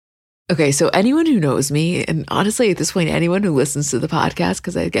Okay, so anyone who knows me, and honestly, at this point, anyone who listens to the podcast,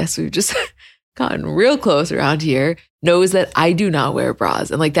 because I guess we've just gotten real close around here, knows that I do not wear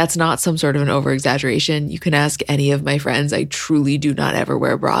bras. And like, that's not some sort of an over exaggeration. You can ask any of my friends. I truly do not ever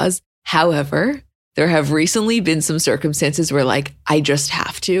wear bras. However, there have recently been some circumstances where like, I just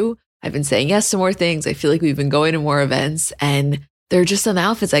have to. I've been saying yes to more things. I feel like we've been going to more events and there are just some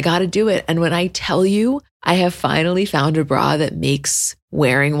outfits. I got to do it. And when I tell you, I have finally found a bra that makes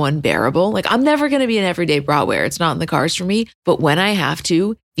wearing one bearable. Like I'm never going to be an everyday bra wearer. It's not in the cards for me. But when I have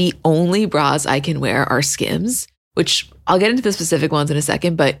to, the only bras I can wear are Skims, which I'll get into the specific ones in a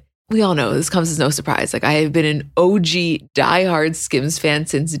second, but we all know this comes as no surprise. Like I have been an OG diehard Skims fan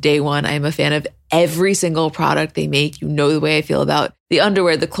since day one. I am a fan of every single product they make. You know the way I feel about the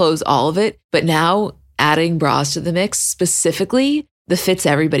underwear, the clothes, all of it. But now adding bras to the mix, specifically the Fits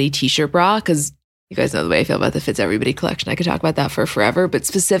Everybody t-shirt bra, because you guys know the way I feel about the Fits Everybody collection. I could talk about that for forever, but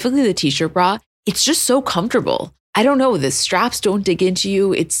specifically the t-shirt bra, it's just so comfortable. I don't know, the straps don't dig into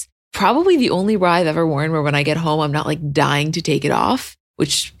you. It's probably the only bra I've ever worn where when I get home, I'm not like dying to take it off,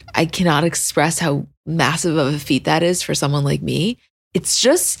 which I cannot express how massive of a feat that is for someone like me. It's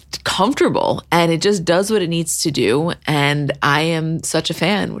just comfortable and it just does what it needs to do. And I am such a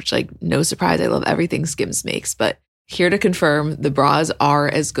fan, which like no surprise, I love everything Skims makes, but here to confirm the bras are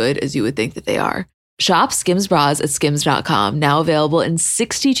as good as you would think that they are. Shop Skims bras at skims.com, now available in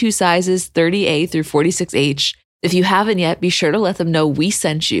 62 sizes, 30A through 46H. If you haven't yet, be sure to let them know we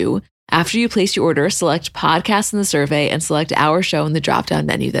sent you. After you place your order, select podcast in the survey and select our show in the drop-down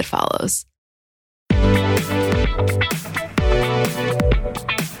menu that follows.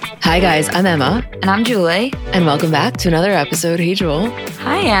 Hi guys, I'm Emma. And I'm Julie. And welcome back to another episode. Hey Jewel.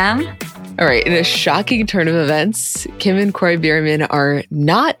 Hi, Em. All right, in a shocking turn of events, Kim and Corey Biermann are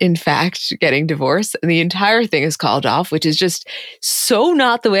not, in fact, getting divorced, and the entire thing is called off, which is just so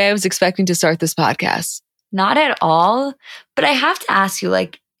not the way I was expecting to start this podcast. Not at all. But I have to ask you,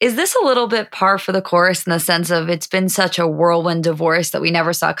 like, is this a little bit par for the course in the sense of it's been such a whirlwind divorce that we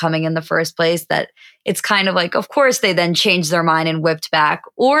never saw coming in the first place that it's kind of like, of course, they then changed their mind and whipped back?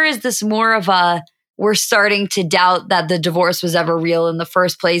 Or is this more of a, we're starting to doubt that the divorce was ever real in the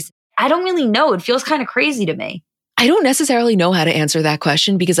first place? I don't really know. It feels kind of crazy to me. I don't necessarily know how to answer that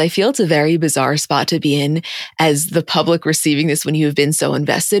question because I feel it's a very bizarre spot to be in as the public receiving this when you have been so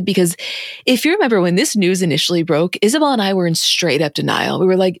invested. Because if you remember when this news initially broke, Isabel and I were in straight up denial. We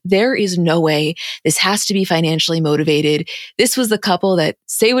were like, there is no way this has to be financially motivated. This was the couple that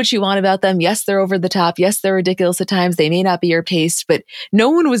say what you want about them. Yes, they're over the top. Yes, they're ridiculous at times. They may not be your taste, but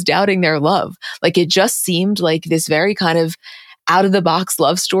no one was doubting their love. Like it just seemed like this very kind of out of the box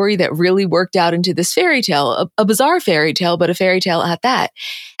love story that really worked out into this fairy tale, a bizarre fairy tale, but a fairy tale at that.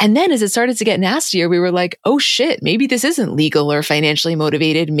 And then as it started to get nastier, we were like, oh shit, maybe this isn't legal or financially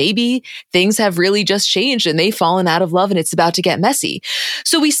motivated. Maybe things have really just changed and they've fallen out of love and it's about to get messy.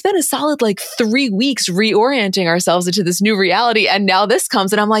 So we spent a solid like 3 weeks reorienting ourselves into this new reality. And now this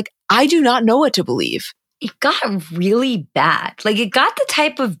comes and I'm like, I do not know what to believe. It got really bad. Like it got the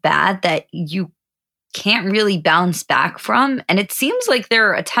type of bad that you can't really bounce back from. And it seems like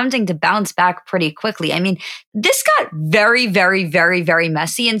they're attempting to bounce back pretty quickly. I mean, this got very, very, very, very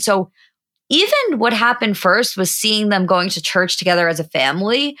messy. And so even what happened first was seeing them going to church together as a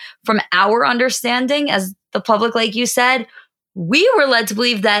family. From our understanding as the public, like you said, we were led to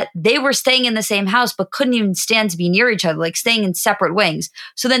believe that they were staying in the same house, but couldn't even stand to be near each other, like staying in separate wings.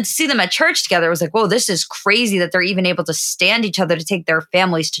 So then to see them at church together was like, whoa, this is crazy that they're even able to stand each other to take their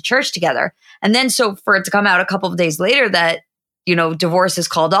families to church together. And then so for it to come out a couple of days later that, you know, divorce is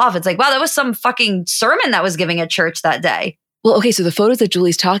called off, it's like, wow, that was some fucking sermon that was giving at church that day. Well, okay, so the photos that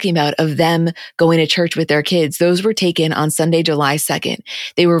Julie's talking about of them going to church with their kids, those were taken on Sunday, July 2nd.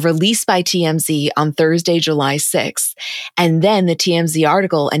 They were released by TMZ on Thursday, July 6th. And then the TMZ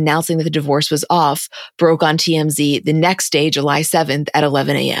article announcing that the divorce was off broke on TMZ the next day, July 7th at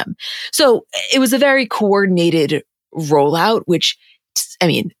 11 a.m. So it was a very coordinated rollout, which, I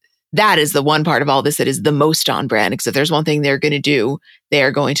mean, that is the one part of all this that is the most on brand. Because if there's one thing they're going to do, they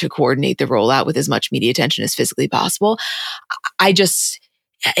are going to coordinate the rollout with as much media attention as physically possible.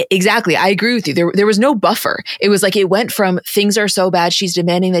 Exactly. I agree with you. There was no buffer. It was like it went from things are so bad. She's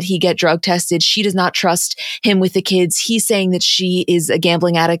demanding that he get drug tested. She does not trust him with the kids. He's saying that she is a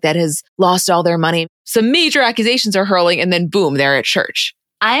gambling addict that has lost all their money. Some major accusations are hurling and then boom, they're at church.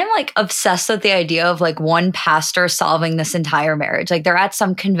 I am like obsessed with the idea of like one pastor solving this entire marriage. Like they're at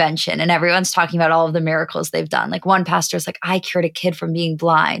some convention and everyone's talking about all of the miracles they've done. Like one pastor's like, I cured a kid from being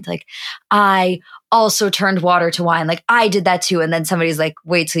blind. Like I also turned water to wine. Like I did that too. And then somebody's like,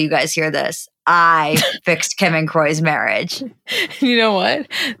 wait till you guys hear this. I fixed Kim and Kroy's marriage. You know what?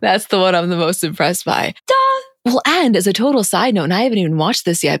 That's the one I'm the most impressed by. Duh. Well, and as a total side note, and I haven't even watched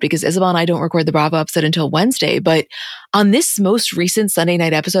this yet because Isabel and I don't record the Bravo episode until Wednesday, but on this most recent Sunday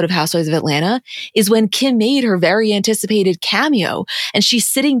night episode of Housewives of Atlanta is when Kim made her very anticipated cameo, and she's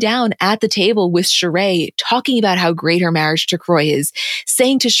sitting down at the table with Sheree talking about how great her marriage to Kroy is,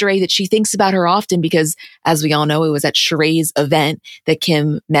 saying to Sheree that she thinks about her often because, as we all know, it was at Sheree's event that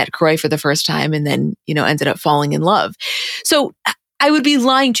Kim met Kroy for the first time and then, ended up falling in love. So I would be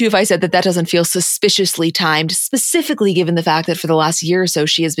lying to you if I said that that doesn't feel suspiciously timed, specifically given the fact that for the last year or so,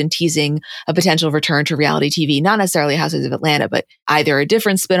 she has been teasing a potential return to reality TV, not necessarily Housewives of Atlanta, but either a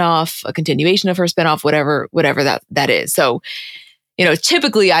different spinoff, a continuation of her spinoff, whatever that is. So,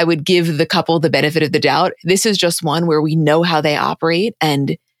 typically I would give the couple the benefit of the doubt. This is just one where we know how they operate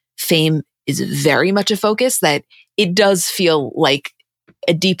and fame is very much a focus, that it does feel like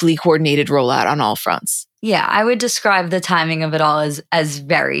a deeply coordinated rollout on all fronts. Yeah, I would describe the timing of it all as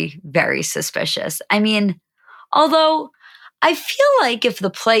very, very suspicious. I mean, although I feel like if the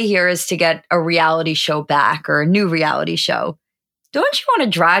play here is to get a reality show back or a new reality show, don't you want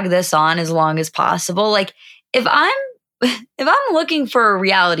to drag this on as long as possible? Like if I'm looking for a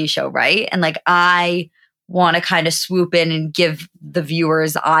reality show, right? And like I want to kind of swoop in and give the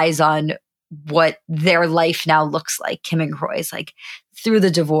viewers eyes on what their life now looks like, Kim and Kroy's, like through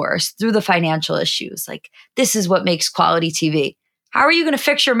the divorce, through the financial issues, like this is what makes quality TV. How are you going to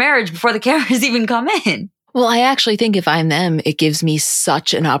fix your marriage before the cameras even come in? Well, I actually think if I'm them, it gives me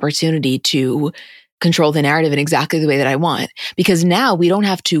such an opportunity to control the narrative in exactly the way that I want, because now we don't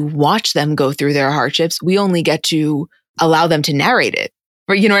have to watch them go through their hardships. We only get to allow them to narrate it.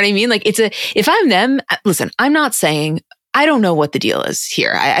 Or, you know what I mean? Like if I'm them, listen, I'm not saying I don't know what the deal is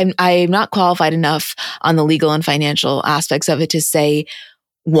here. I'm not qualified enough on the legal and financial aspects of it to say,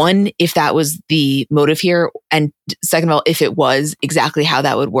 one, if that was the motive here, and second of all, if it was, exactly how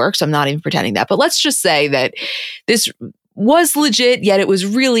that would work. So I'm not even pretending that. But let's just say that this was legit, yet it was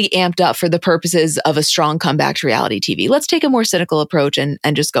really amped up for the purposes of a strong comeback to reality TV. Let's take a more cynical approach and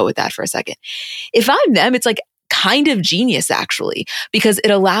just go with that for a second. If I'm them, it's like kind of genius, actually, because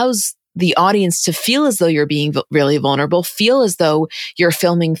it allows the audience to feel as though you're being really vulnerable, feel as though you're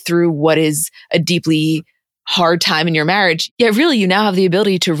filming through what is a deeply hard time in your marriage. Yeah, really, you now have the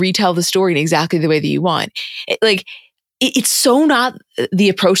ability to retell the story in exactly the way that you want. It's so not the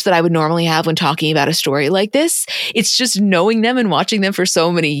approach that I would normally have when talking about a story like this. It's just knowing them and watching them for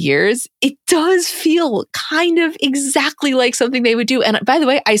so many years. It does feel kind of exactly like something they would do. And by the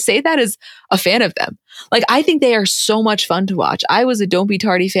way, I say that as a fan of them. Like, I think they are so much fun to watch. I was a Don't Be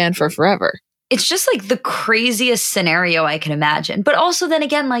Tardy fan for forever. It's just like the craziest scenario I can imagine. But also then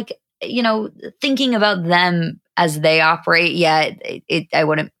again, like, thinking about them as they operate, I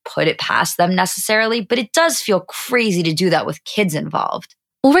wouldn't put it past them necessarily, but it does feel crazy to do that with kids involved.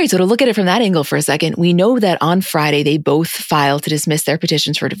 Well, right. So to look at it from that angle for a second, we know that on Friday, they both filed to dismiss their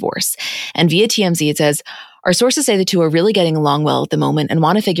petitions for divorce. And via TMZ, it says, our sources say the two are really getting along well at the moment and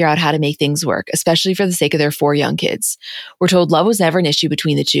want to figure out how to make things work, especially for the sake of their 4 young kids. We're told love was never an issue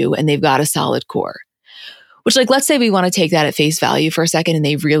between the two, and they've got a solid core. Which, like, let's say we want to take that at face value for a second, and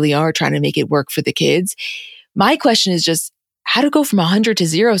they really are trying to make it work for the kids. My question is just how to go from 100 to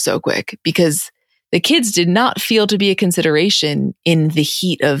 0 so quick, because the kids did not feel to be a consideration in the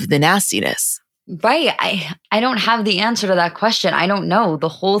heat of the nastiness. Right. I don't have the answer to that question. I don't know. The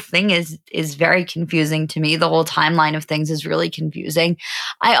whole thing is very confusing to me. The whole timeline of things is really confusing.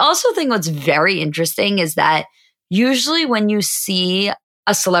 I also think what's very interesting is that usually when you see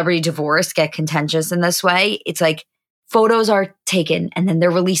a celebrity divorce get contentious in this way, it's like photos are taken and then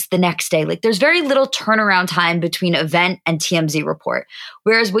they're released the next day. Like there's very little turnaround time between event and TMZ report.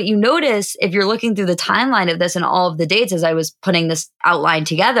 Whereas what you notice if you're looking through the timeline of this and all of the dates as I was putting this outline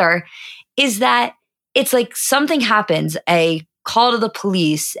together is that it's like something happens, a call to the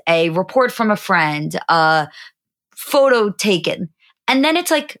police, a report from a friend, a photo taken. And then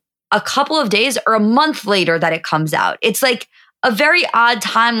it's like a couple of days or a month later that it comes out. It's like a very odd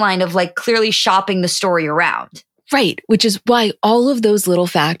timeline of like clearly shopping the story around. Right, which is why all of those little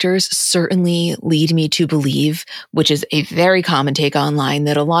factors certainly lead me to believe, which is a very common take online,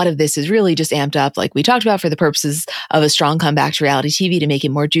 that a lot of this is really just amped up, like we talked about, for the purposes of a strong comeback to reality TV, to make it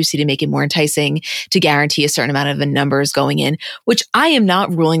more juicy, to make it more enticing, to guarantee a certain amount of numbers going in, which I am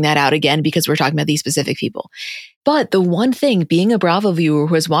not ruling that out again because we're talking about these specific people. But the one thing, being a Bravo viewer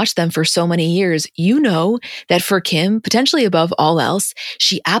who has watched them for so many years, you know that for Kim, potentially above all else,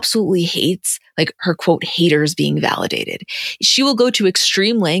 she absolutely hates like her quote haters being validated. She will go to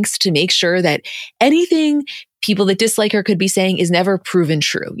extreme lengths to make sure that anything people that dislike her could be saying is never proven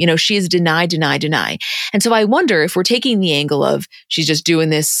true. She is deny. And so I wonder if we're taking the angle of she's just doing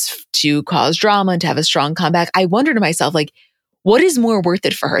this to cause drama and to have a strong comeback. I wonder to myself, like, what is more worth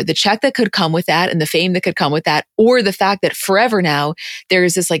it for her? The check that could come with that and the fame that could come with that, or the fact that forever now there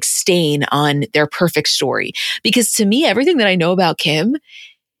is this like stain on their perfect story? Because to me, everything that I know about Kim,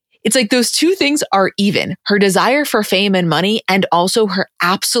 it's like those two things are even. Her desire for fame and money, and also her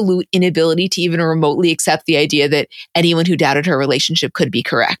absolute inability to even remotely accept the idea that anyone who doubted her relationship could be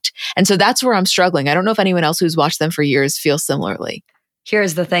correct. And so that's where I'm struggling. I don't know if anyone else who's watched them for years feels similarly.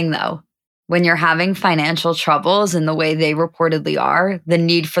 Here's the thing though. When you're having financial troubles in the way they reportedly are, the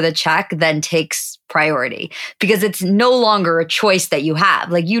need for the check then takes priority, because it's no longer a choice that you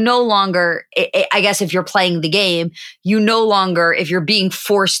have. Like, you no longer, I guess if you're playing the game, you no longer, if you're being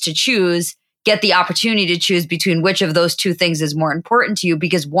forced to choose, get the opportunity to choose between which of those two things is more important to you,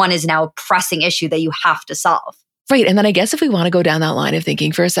 because one is now a pressing issue that you have to solve. Right. And then I guess if we want to go down that line of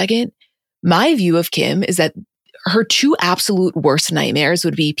thinking for a second, my view of Kim is that her two absolute worst nightmares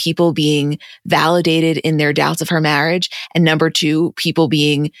would be people being validated in their doubts of her marriage, and number two, people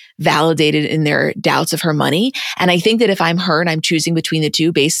being validated in their doubts of her money. And I think that if I'm her and I'm choosing between the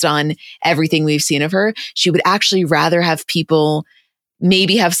two based on everything we've seen of her, she would actually rather have people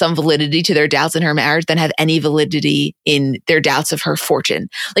maybe have some validity to their doubts in her marriage than have any validity in their doubts of her fortune.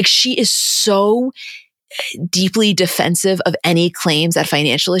 Like, she is so deeply defensive of any claims at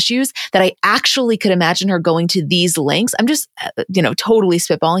financial issues that I actually could imagine her going to these lengths. I'm just, totally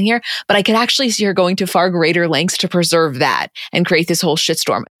spitballing here, but I could actually see her going to far greater lengths to preserve that and create this whole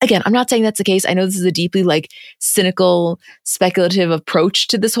shitstorm. Again, I'm not saying that's the case. I know this is a deeply cynical, speculative approach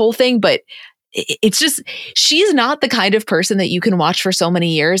to this whole thing, but it's just, she's not the kind of person that you can watch for so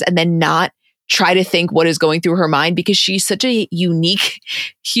many years and then not try to think what is going through her mind, because she's such a unique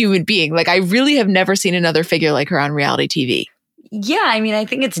human being. Like, I really have never seen another figure like her on reality TV. Yeah, I mean, I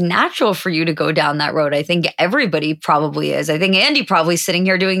think it's natural for you to go down that road. I think everybody probably is. I think Andy probably sitting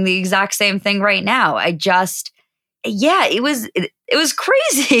here doing the exact same thing right now. It was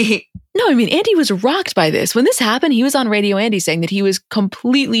crazy. No, I mean, Andy was rocked by this. When this happened, he was on Radio Andy saying that he was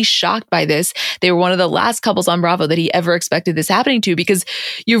completely shocked by this. They were one of the last couples on Bravo that he ever expected this happening to, because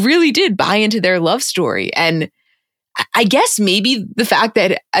you really did buy into their love story. And I guess maybe the fact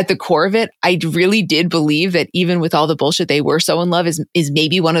that at the core of it, I really did believe that even with all the bullshit, they were so in love is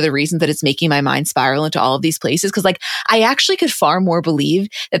maybe one of the reasons that it's making my mind spiral into all of these places. Because I actually could far more believe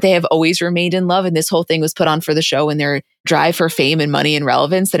that they have always remained in love and this whole thing was put on for the show and their drive for fame and money and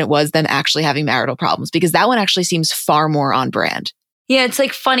relevance than it was them actually having marital problems, because that one actually seems far more on brand. Yeah, it's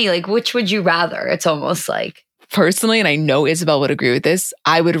funny, which would you rather? It's almost like. Personally, and I know Isabel would agree with this,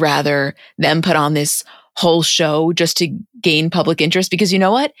 I would rather them put on this whole show just to gain public interest, because you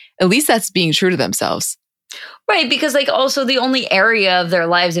know what? At least that's being true to themselves. Right, because also the only area of their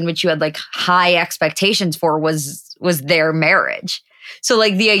lives in which you had high expectations for was their marriage. So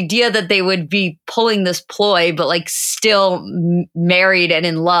the idea that they would be pulling this ploy, but still married and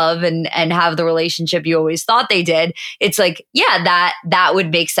in love and have the relationship you always thought they did, it's that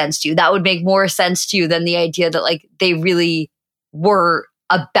would make sense to you. That would make more sense to you than the idea that they really were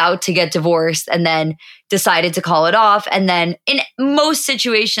about to get divorced and then decided to call it off. And then in most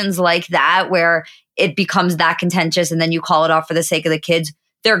situations like that, where it becomes that contentious and then you call it off for the sake of the kids,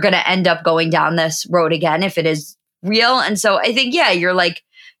 they're going to end up going down this road again if it is real. And so I think, you're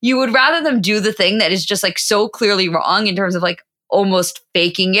you would rather them do the thing that is just so clearly wrong in terms of almost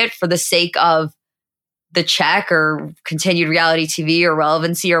faking it for the sake of the check or continued reality TV or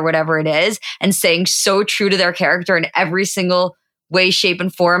relevancy or whatever it is, and staying so true to their character in every single way, shape,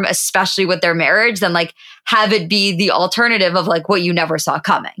 and form, especially with their marriage, than have it be the alternative of what you never saw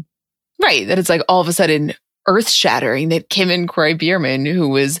coming. Right. That it's all of a sudden earth-shattering that Kim and Corey Biermann, who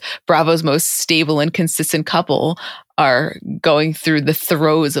was Bravo's most stable and consistent couple, are going through the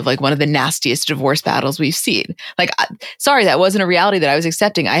throes of one of the nastiest divorce battles we've seen. Sorry, that wasn't a reality that I was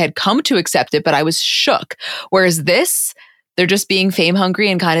accepting. I had come to accept it, but I was shook. Whereas this, they're just being fame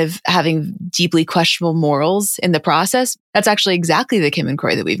hungry and kind of having deeply questionable morals in the process. That's actually exactly the Kim and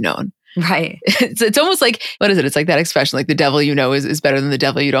Corey that we've known. Right. It's almost what is it? It's that expression, the devil you know is better than the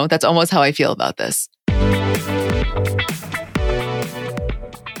devil you don't. That's almost how I feel about this.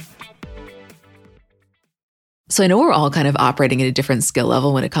 So I know we're all kind of operating at a different skill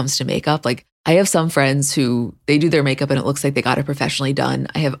level when it comes to makeup. I have some friends who they do their makeup and it looks like they got it professionally done.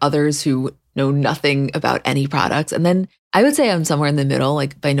 I have others who know nothing about any products. And then I would say I'm somewhere in the middle.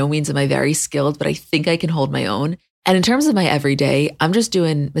 By no means am I very skilled, but I think I can hold my own. And in terms of my everyday, I'm just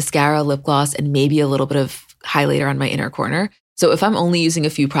doing mascara, lip gloss, and maybe a little bit of highlighter on my inner corner. So if I'm only using a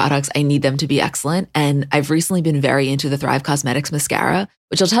few products, I need them to be excellent. And I've recently been very into the Thrive Cosmetics mascara,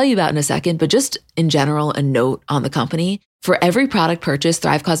 which I'll tell you about in a second, but just in general, a note on the company. For every product purchase,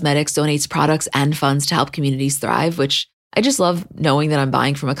 Thrive Cosmetics donates products and funds to help communities thrive, which I just love knowing that I'm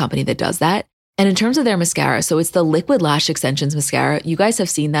buying from a company that does that. And in terms of their mascara, so it's the Liquid Lash Extensions mascara. You guys have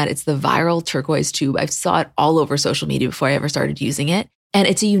seen that. It's the viral turquoise tube. I saw it all over social media before I ever started using it. And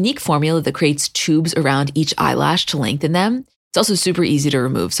it's a unique formula that creates tubes around each eyelash to lengthen them. It's also super easy to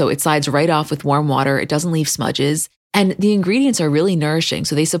remove. So it slides right off with warm water. It doesn't leave smudges. And the ingredients are really nourishing.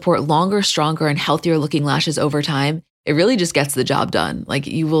 So they support longer, stronger, and healthier looking lashes over time. It really just gets the job done. Like,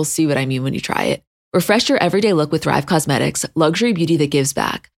 you will see what I mean when you try it. Refresh your everyday look with Thrive Cosmetics, luxury beauty that gives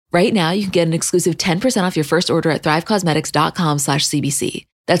back. Right now, you can get an exclusive 10% off your first order at thrivecosmetics.com/CBC.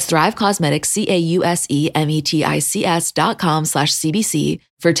 That's Thrive Cosmetics, CAUSEMETICS.com/CBC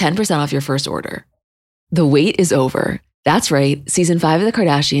for 10% off your first order. The wait is over. That's right. Season 5 of The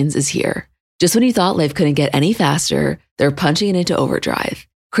Kardashians is here. Just when you thought life couldn't get any faster, they're punching it into overdrive.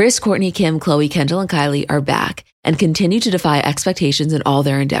 Kris, Kourtney, Kim, Khloe, Kendall, and Kylie are back and continue to defy expectations in all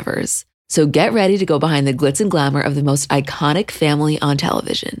their endeavors. So get ready to go behind the glitz and glamour of the most iconic family on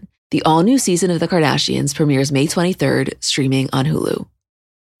television. The all-new season of The Kardashians premieres May 23rd, streaming on Hulu.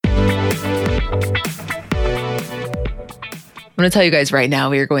 I'm going to tell you guys right now,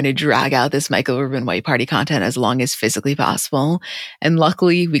 we are going to drag out this Michael Rubin White Party content as long as physically possible. And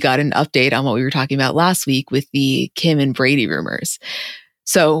luckily, we got an update on what we were talking about last week with the Kim and Brady rumors.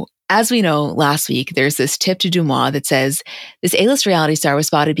 So, as we know, last week, there's this tip to Dumois that says this A-list reality star was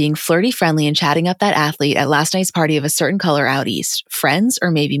spotted being flirty, friendly, and chatting up that athlete at last night's party of a certain color out east. Friends or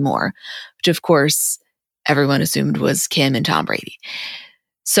maybe more, which of course, everyone assumed was Kim and Tom Brady.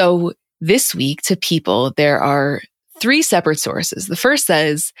 So this week to People, there are 3 separate sources. The first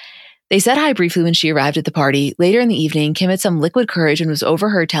says, they said hi briefly when she arrived at the party. Later in the evening, Kim had some liquid courage and was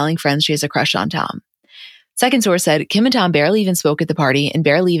overheard telling friends she has a crush on Tom. Second source said, Kim and Tom barely even spoke at the party and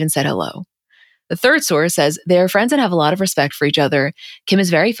barely even said hello. The third source says, they are friends and have a lot of respect for each other. Kim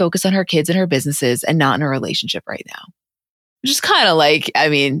is very focused on her kids and her businesses and not in a relationship right now. Just kind of like, I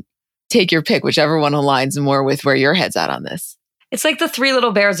mean, take your pick, whichever one aligns more with where your head's at on this. It's like the 3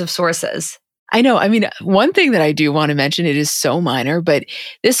 little bears of sources. I know. I mean, one thing that I do want to mention, it is so minor, but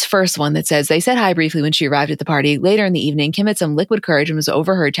this first one that says, they said hi briefly when she arrived at the party. Later in the evening, Kim had some liquid courage and was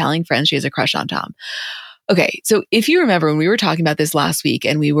overheard telling friends she has a crush on Tom. Okay, so if you remember when we were talking about this last week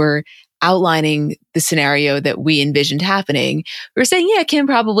and we were outlining the scenario that we envisioned happening, we were saying, yeah, Kim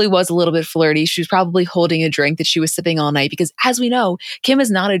probably was a little bit flirty. She was probably holding a drink that she was sipping all night because, as we know, Kim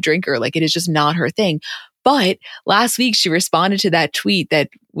is not a drinker. Like, it is just not her thing. But last week, she responded to that tweet that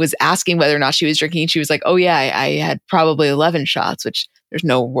was asking whether or not she was drinking. She was like, oh yeah, I had probably 11 shots, which there's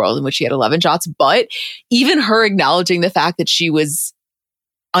no world in which she had 11 shots. But even her acknowledging the fact that she was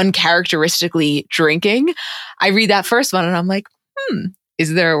uncharacteristically drinking, I read that first one and I'm like,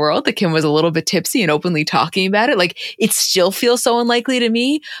 is there a world that Kim was a little bit tipsy and openly talking about it? Like, it still feels so unlikely to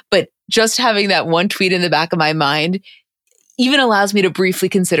me, but just having that one tweet in the back of my mind even allows me to briefly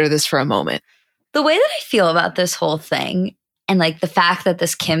consider this for a moment. The way that I feel about this whole thing and like the fact that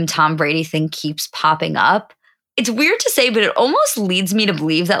this Kim Tom Brady thing keeps popping up, it's weird to say, but it almost leads me to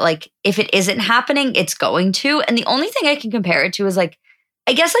believe that like if it isn't happening, it's going to. And the only thing I can compare it to is like,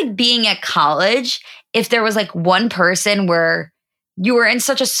 I guess like being at college, if there was like one person where you were in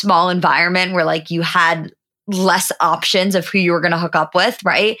such a small environment where like you had less options of who you were going to hook up with,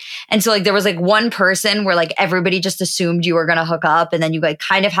 right? And so like there was like one person where like everybody just assumed you were going to hook up and then you like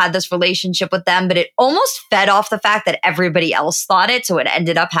kind of had this relationship with them, but it almost fed off the fact that everybody else thought it. So it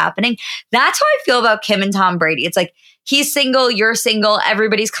ended up happening. That's how I feel about Kim and Tom Brady. It's like, he's single, you're single,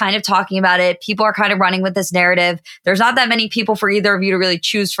 everybody's kind of talking about it. People are kind of running with this narrative. There's not that many people for either of you to really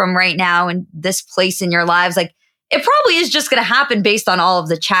choose from right now in this place in your lives. Like, it probably is just going to happen based on all of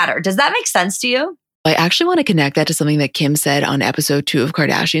the chatter. Does that make sense to you? I actually want to connect that to something that Kim said on episode 2 of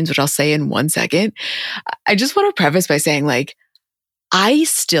Kardashians, which I'll say in 1 second. I just want to preface by saying, like, I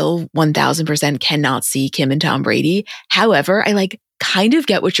still 1000% cannot see Kim and Tom Brady. However, I like kind of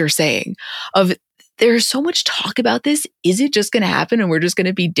get what you're saying of there's so much talk about this. Is it just going to happen and we're just going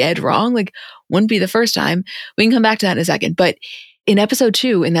to be dead wrong? Like, wouldn't be the first time. We can come back to that in a second. But in episode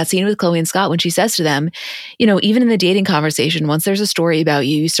 2, in that scene with Khloe and Scott, when she says to them, you know, even in the dating conversation, once there's a story about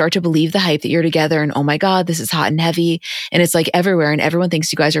you, you start to believe the hype that you're together and, oh my God, this is hot and heavy. And it's like everywhere and everyone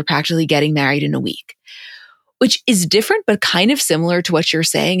thinks you guys are practically getting married in a week, which is different, but kind of similar to what you're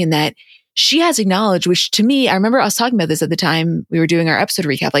saying in that she has acknowledged, which to me, I remember I was talking about this at the time we were doing our episode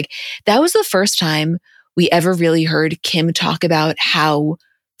recap. Like, that was the first time we ever really heard Kim talk about how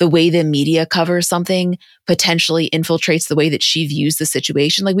the way the media covers something potentially infiltrates the way that she views the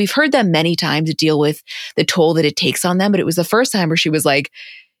situation. Like, we've heard them many times deal with the toll that it takes on them, but it was the first time where she was like,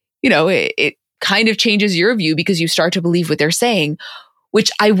 it kind of changes your view because you start to believe what they're saying,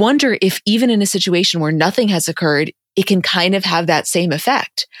 which I wonder if even in a situation where nothing has occurred, it can kind of have that same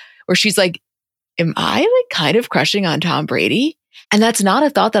effect where she's like, am I like kind of crushing on Tom Brady? And that's not a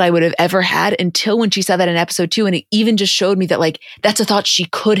thought that I would have ever had until when she said that in episode 2. And it even just showed me that like, that's a thought she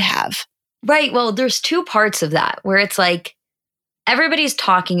could have. Right. Well, there's two parts of that where it's like, everybody's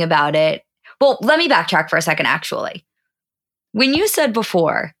talking about it. Well, let me backtrack for a second, actually. When you said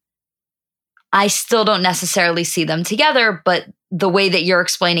before, I still don't necessarily see them together, but the way that you're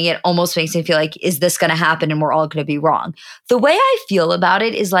explaining it almost makes me feel like, is this going to happen and we're all going to be wrong? The way I feel about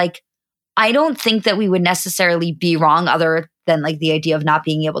it is like, I don't think that we would necessarily be wrong other than like the idea of not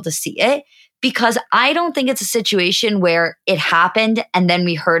being able to see it, because I don't think it's a situation where it happened and then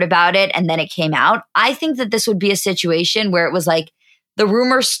we heard about it and then it came out. I think that this would be a situation where it was like the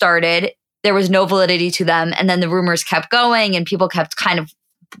rumors started, there was no validity to them, and then the rumors kept going and people kept kind of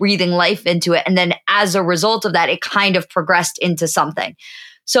breathing life into it. And then as a result of that, it kind of progressed into something.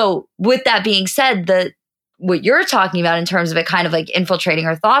 So with that being said, what you're talking about in terms of it kind of like infiltrating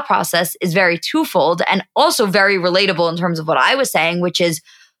her thought process is very twofold and also very relatable in terms of what I was saying, which is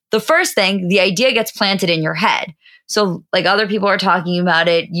the first thing, the idea gets planted in your head. So like other people are talking about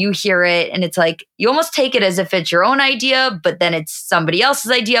it, you hear it, and it's like, you almost take it as if it's your own idea, but then it's somebody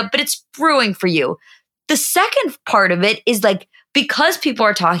else's idea, but it's brewing for you. The second part of it is like, because people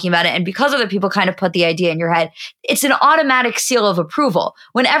are talking about it and because other people kind of put the idea in your head, it's an automatic seal of approval.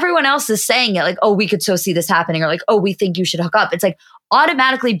 When everyone else is saying it, like, oh, we could so see this happening, or like, oh, we think you should hook up. It's like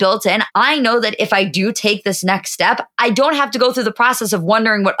automatically built in. I know that if I do take this next step, I don't have to go through the process of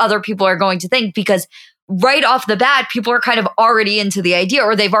wondering what other people are going to think, because right off the bat, people are kind of already into the idea,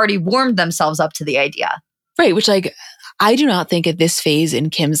 or they've already warmed themselves up to the idea. Right. Which like, I do not think at this phase in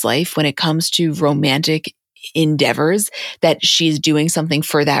Kim's life, when it comes to romantic endeavors, that she's doing something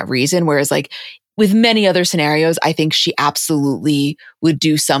for that reason. Whereas like with many other scenarios, I think she absolutely would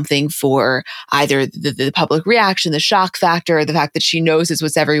do something for either the public reaction, the shock factor, the fact that she knows is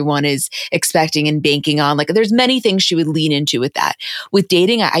what everyone is expecting and banking on. Like there's many things she would lean into with that. With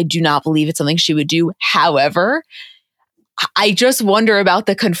dating, I do not believe it's something she would do. However, I just wonder about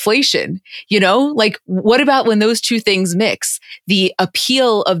the conflation, like what about when those two things mix? The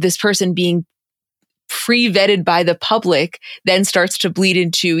appeal of this person being pre-vetted by the public then starts to bleed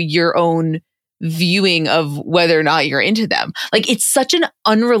into your own viewing of whether or not you're into them. Like it's such an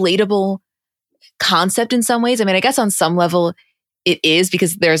unrelatable concept in some ways. I mean, I guess on some level it is,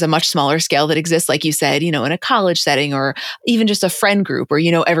 because there's a much smaller scale that exists, like you said, in a college setting or even just a friend group or,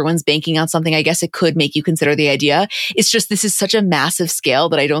 everyone's banking on something. I guess it could make you consider the idea. It's just, this is such a massive scale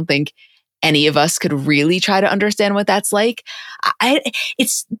that I don't think any of us could really try to understand what that's like. I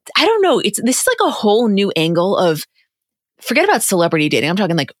don't know. This is like a whole new angle of, forget about celebrity dating. I'm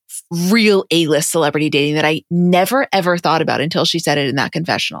talking like real A-list celebrity dating that I never, ever thought about until she said it in that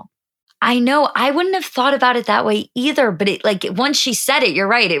confessional. I know. I wouldn't have thought about it that way either. But it like once she said it, you're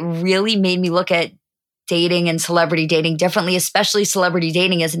right. It really made me look at dating and celebrity dating differently, especially celebrity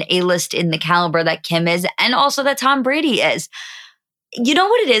dating as an A-list in the caliber that Kim is and also that Tom Brady is. You know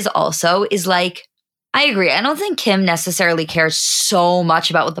what it is also is like, I agree. I don't think Kim necessarily cares so much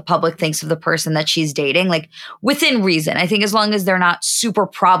about what the public thinks of the person that she's dating, like within reason. I think as long as they're not super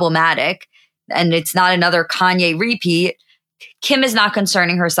problematic and it's not another Kanye repeat, Kim is not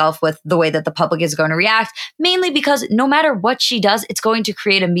concerning herself with the way that the public is going to react, mainly because no matter what she does, it's going to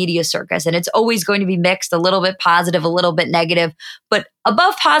create a media circus and it's always going to be mixed, a little bit positive, a little bit negative. But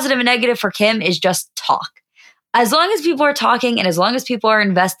above positive and negative for Kim is just talk. As long as people are talking and as long as people are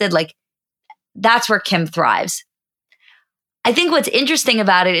invested, like that's where Kim thrives. I think what's interesting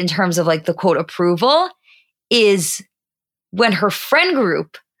about it in terms of like the quote approval is when her friend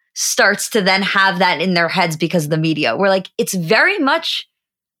group starts to then have that in their heads because of the media, where like it's very much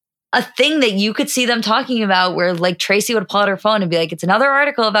a thing that you could see them talking about, where like Tracy would pull out her phone and be like, it's another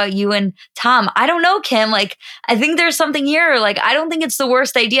article about you and Tom. I don't know, Kim. Like, I think there's something here. Like, I don't think it's the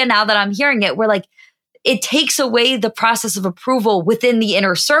worst idea now that I'm hearing it. Where like, it takes away the process of approval within the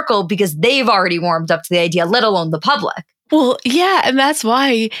inner circle because they've already warmed up to the idea, let alone the public. Well, yeah. And that's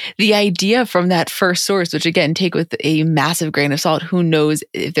why the idea from that first source, which again, take with a massive grain of salt, who knows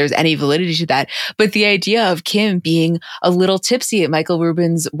if there's any validity to that. But the idea of Kim being a little tipsy at Michael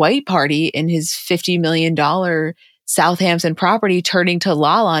Rubin's white party in his $50 million Southampton property, turning to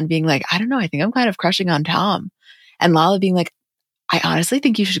Lala and being like, I don't know, I think I'm kind of crushing on Tom. And Lala being like, I honestly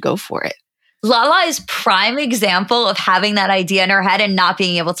think you should go for it. Lala is prime example of having that idea in her head and not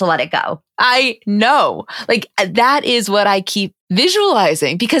being able to let it go. I know. Like, that is what I keep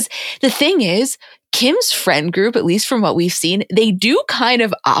visualizing, because the thing is, Kim's friend group, at least from what we've seen, they do kind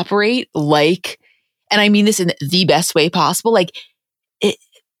of operate like, and I mean this in the best way possible, like,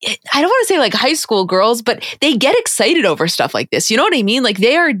 I don't want to say like high school girls, but they get excited over stuff like this. You know what I mean? Like,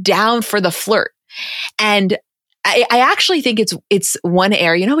 they are down for the flirt. And I actually think it's one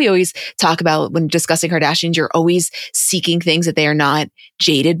area, you know, we always talk about when discussing Kardashians, you're always seeking things that they are not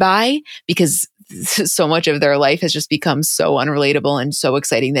jaded by, because so much of their life has just become so unrelatable and so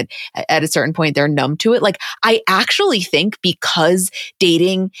exciting that at a certain point they're numb to it. Like, I actually think because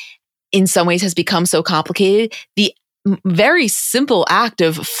dating in some ways has become so complicated, the very simple act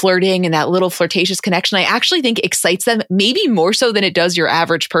of flirting and that little flirtatious connection, I actually think excites them maybe more so than it does your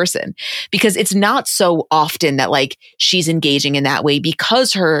average person, because it's not so often that like she's engaging in that way,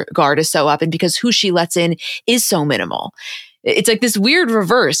 because her guard is so up and because who she lets in is so minimal. It's like this weird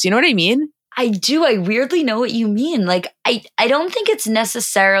reverse. You know what I mean? I do. I weirdly know what you mean. Like, I don't think it's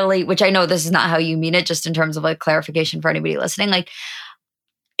necessarily, which I know this is not how you mean it, just in terms of like clarification for anybody listening. Like,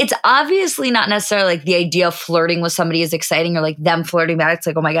 it's obviously not necessarily like the idea of flirting with somebody is exciting, or like them flirting back. It's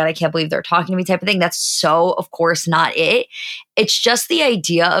like, oh my God, I can't believe they're talking to me type of thing. That's so, of course, not it. It's just the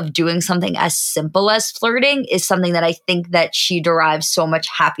idea of doing something as simple as flirting is something that I think that she derives so much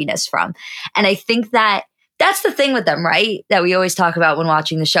happiness from. And I think that that's the thing with them, right? That we always talk about when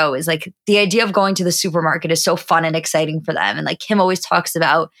watching the show is like the idea of going to the supermarket is so fun and exciting for them. And like Kim always talks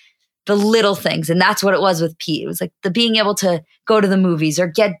about the little things. And that's what it was with Pete. It was like the being able to go to the movies or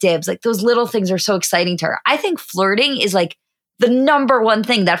get dibs. Like those little things are so exciting to her. I think flirting is like the number one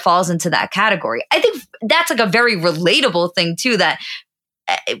thing that falls into that category. I think that's like a very relatable thing too, that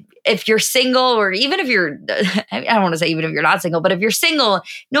if you're single, or even if you're, I don't want to say even if you're not single, but if you're single,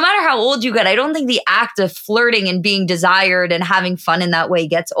 no matter how old you get, I don't think the act of flirting and being desired and having fun in that way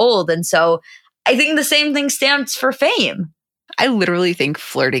gets old. And so I think the same thing stands for fame. I literally think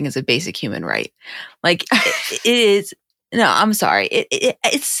flirting is a basic human right. Like, it is. No, I'm sorry.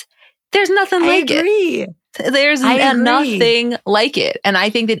 It's there's nothing like it. There's nothing like it. And I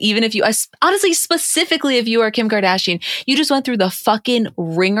think that even if you, honestly, specifically if you are Kim Kardashian, you just went through the fucking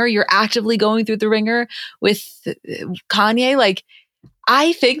ringer. You're actively going through the ringer with Kanye. Like,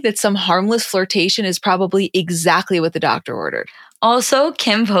 I think that some harmless flirtation is probably exactly what the doctor ordered. Also,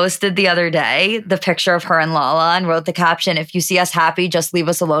 Kim posted the other day the picture of her and Lala and wrote the caption, "If you see us happy, just leave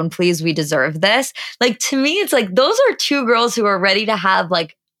us alone, please. We deserve this." Like, to me, it's like those are two girls who are ready to have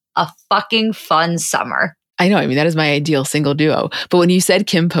like a fucking fun summer. I know. I mean, that is my ideal single duo. But when you said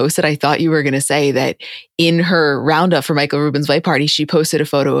Kim posted, I thought you were going to say that in her roundup for Michael Rubin's white party, she posted a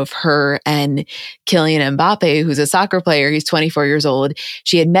photo of her and Kylian Mbappe, who's a soccer player. He's 24 years old.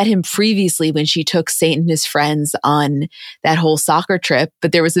 She had met him previously when she took Saint and his friends on that whole soccer trip.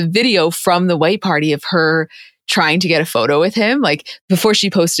 But there was a video from the white party of her trying to get a photo with him. Like, before she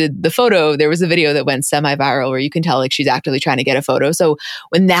posted the photo, there was a video that went semi-viral where you can tell like she's actively trying to get a photo. So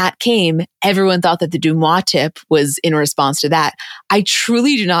when that came, everyone thought that the Dumois tip was in response to that. I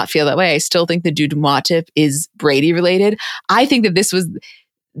truly do not feel that way. I still think the Dumois tip is Brady related. I think that this was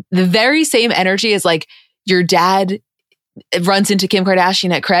the very same energy as like your dad runs into Kim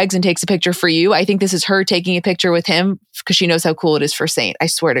Kardashian at Craig's and takes a picture for you. I think this is her taking a picture with him because she knows how cool it is for Saint. I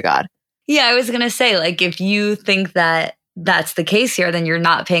swear to God. Yeah, I was going to say, like, if you think that that's the case here, then you're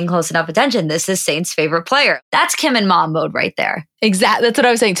not paying close enough attention. This is Saint's favorite player. That's Kim and mom mode right there. Exactly. That's what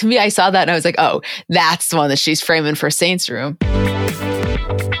I was saying. To me, I saw that and I was like, oh, that's the one that she's framing for Saint's room.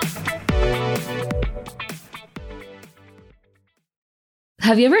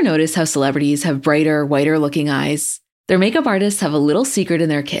 Have you ever noticed how celebrities have brighter, whiter looking eyes? Their makeup artists have a little secret in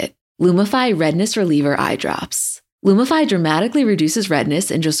their kit: Lumify Redness Reliever Eye Drops. Lumify dramatically reduces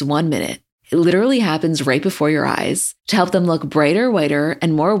redness in just 1 minute. It literally happens right before your eyes to help them look brighter, whiter,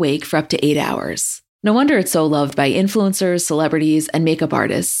 and more awake for up to 8 hours. No wonder it's so loved by influencers, celebrities, and makeup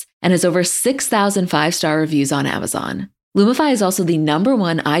artists, and has over 6,000 5-star reviews on Amazon. Lumify is also the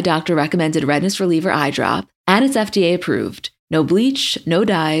 #1 eye doctor recommended redness reliever eye drop, and it's FDA approved. No bleach, no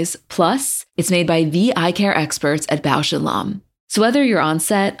dyes, plus it's made by the eye care experts at Bausch & Lomb. So whether you're on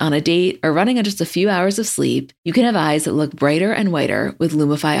set, on a date, or running on just a few hours of sleep, you can have eyes that look brighter and whiter with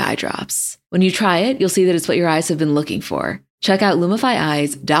Lumify eye drops. When you try it, you'll see that it's what your eyes have been looking for. Check out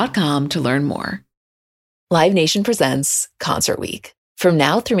LumifyEyes.com to learn more. Live Nation presents Concert Week. From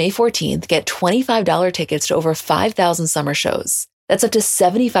now through May 14th, get $25 tickets to over 5,000 summer shows. That's up to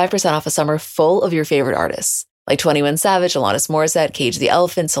 75% off a summer full of your favorite artists, like 21 Savage, Alanis Morissette, Cage the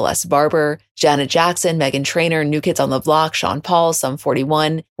Elephant, Celeste Barber, Janet Jackson, Meghan Trainor, New Kids on the Block, Sean Paul, Sum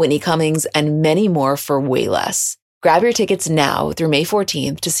 41, Whitney Cummings, and many more for way less. Grab your tickets now through May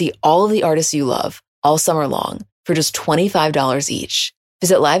 14th to see all of the artists you love all summer long for just $25 each.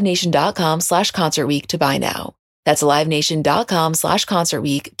 Visit livenation.com/concert week to buy now. That's livenation.com/concert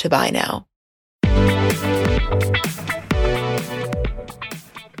week to buy now.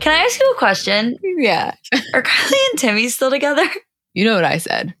 Can I ask you a question? Yeah. Are Kylie and Timmy still together? You know what I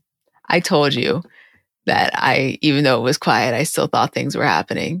said? I told you that even though it was quiet, I still thought things were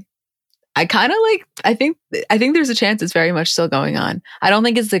happening. I kind of I think there's a chance it's very much still going on. I don't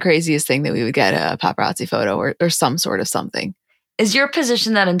think it's the craziest thing that we would get a paparazzi photo or some sort of something. Is your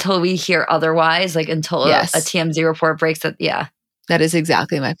position that until we hear otherwise, like until yes. a TMZ report breaks that? Yeah. That is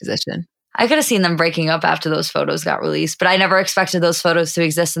exactly my position. I could have seen them breaking up after those photos got released, but I never expected those photos to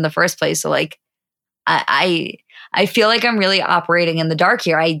exist in the first place. So I feel like I'm really operating in the dark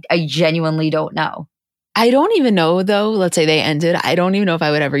here. I genuinely don't know. I don't even know though, let's say they ended. I don't even know if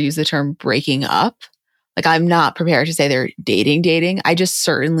I would ever use the term breaking up. Like I'm not prepared to say they're dating. I just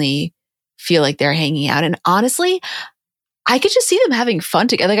certainly feel like they're hanging out. And honestly, I could just see them having fun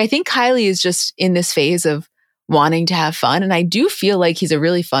together. Like I think Kylie is just in this phase of wanting to have fun. And I do feel like he's a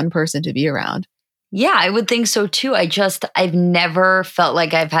really fun person to be around. Yeah, I would think so too. I've never felt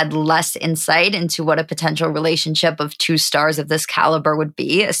like I've had less insight into what a potential relationship of two stars of this caliber would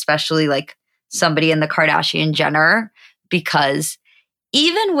be, especially like somebody in the Kardashian-Jenner, because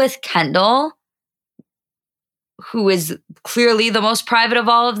even with Kendall, who is clearly the most private of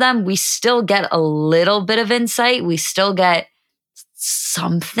all of them, we still get a little bit of insight. We still get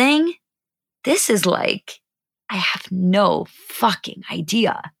something. This is like, I have no fucking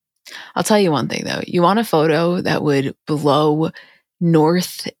idea. I'll tell you one thing though. You want a photo that would blow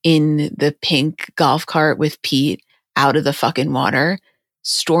North in the pink golf cart with Pete out of the fucking water?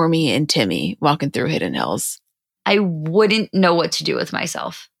 Stormy and Timmy walking through Hidden Hills. I wouldn't know what to do with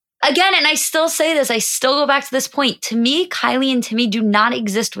myself. Again, and I still say this, I still go back to this point. To me, Kylie and Timmy do not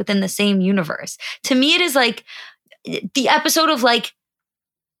exist within the same universe. To me, it is like the episode of like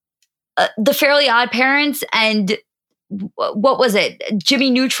the Fairly Odd Parents and what was it? Jimmy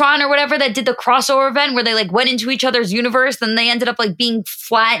Neutron or whatever that did the crossover event where they like went into each other's universe and they ended up like being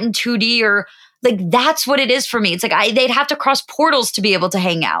flat in 2D or like that's what it is for me. It's like they'd have to cross portals to be able to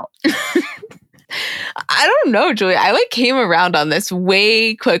hang out. I don't know, Julia. I like came around on this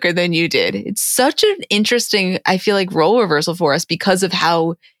way quicker than you did. It's such an interesting, I feel like, role reversal for us because of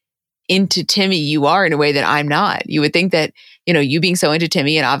how into Timmy you are in a way that I'm not. You would think that, you know, you being so into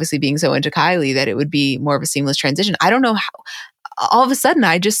Timmy and obviously being so into Kylie, that it would be more of a seamless transition. I don't know how. All of a sudden,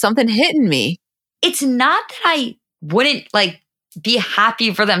 something hit in me. It's not that I wouldn't like be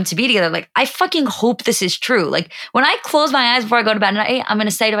happy for them to be together. Like, I fucking hope this is true. Like, when I close my eyes before I go to bed at night, I'm going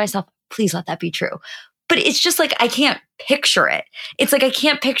to say to myself, please let that be true. But it's just like, I can't picture it. It's like, I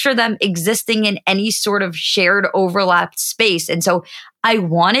can't picture them existing in any sort of shared overlapped space. And so I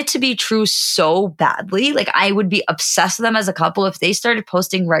want it to be true so badly. Like, I would be obsessed with them as a couple. If they started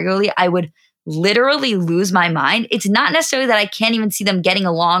posting regularly, I would literally lose my mind. It's not necessarily that I can't even see them getting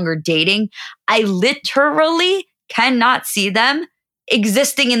along or dating. I literally cannot see them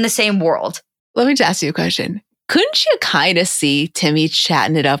existing in the same world. Let me just ask you a question. Couldn't you kind of see Timmy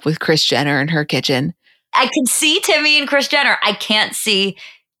chatting it up with Kris Jenner in her kitchen? I can see Timmy and Kris Jenner. I can't see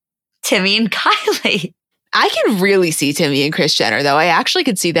Timmy and Kylie. I can really see Timmy and Kris Jenner, though. I actually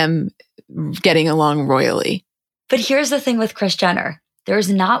could see them getting along royally. But here's the thing with Kris Jenner.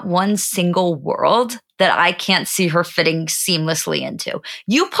 There's not one single world that I can't see her fitting seamlessly into.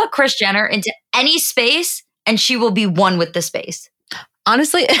 You put Kris Jenner into any space and she will be one with the space.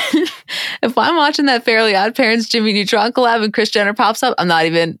 Honestly, if I'm watching that Fairly Odd Parents Jimmy Neutron collab and Kris Jenner pops up, I'm not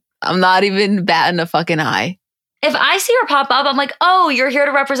even batting a fucking eye. If I see her pop up, I'm like, oh, you're here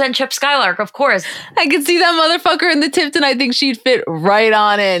to represent Chip Skylark, of course. I could see that motherfucker in the Tipton. I think she'd fit right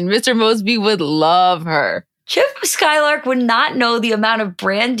on in. Mr. Mosby would love her. Chip Skylark would not know the amount of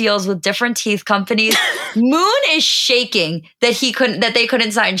brand deals with different teeth companies. Moon is shaking that they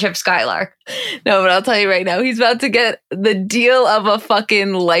couldn't sign Chip Skylark. No, but I'll tell you right now, he's about to get the deal of a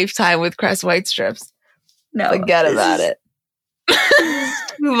fucking lifetime with Crest White Strips. No, forget about it.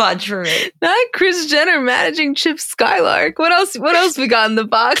 Too much for me. Not Kris Jenner managing Chip Skylark. What else we got in the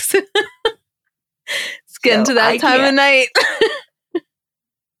box? It's getting to that time of night.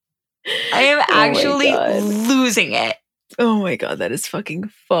 I am actually losing it. Oh my God, that is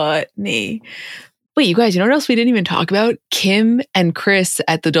fucking funny. Wait, you guys, you know what else we didn't even talk about? Kim and Chris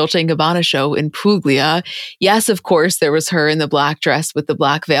at the Dolce & Gabbana show in Puglia. Yes, of course, there was her in the black dress with the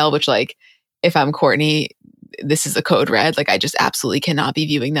black veil, which, like, if I'm Kourtney, this is a code red. Like, I just absolutely cannot be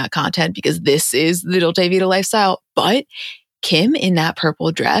viewing that content because this is the Dolce Vita lifestyle. But Kim in that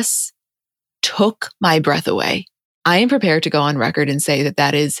purple dress took my breath away. I am prepared to go on record and say that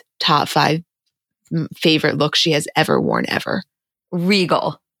that is top 5 favorite look she has ever worn ever.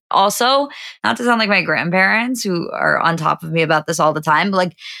 Regal. Also, not to sound like my grandparents who are on top of me about this all the time, but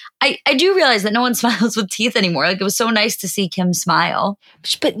like I do realize that no one smiles with teeth anymore. Like, it was so nice to see Kim smile.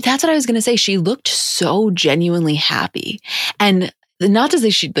 But that's what I was going to say. She looked so genuinely happy. And not to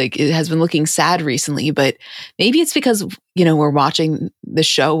say she has been looking sad recently, but maybe it's because, we're watching the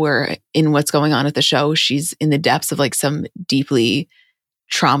show where in what's going on at the show, she's in the depths of like some deeply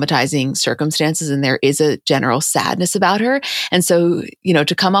traumatizing circumstances and there is a general sadness about her. And so,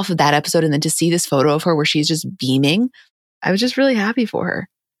 to come off of that episode and then to see this photo of her where she's just beaming, I was just really happy for her.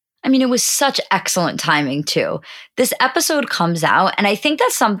 I mean, it was such excellent timing too. This episode comes out, and I think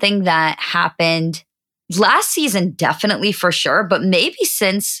that's something that happened last season, definitely for sure, but maybe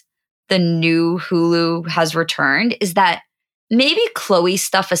since the new Hulu has returned, is that maybe Chloe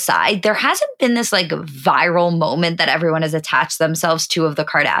stuff aside, there hasn't been this like viral moment that everyone has attached themselves to of the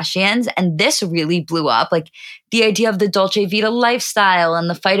Kardashians. And this really blew up. Like the idea of the Dolce Vita lifestyle and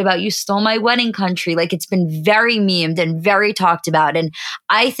the fight about you stole my wedding country. Like, it's been very memed and very talked about. And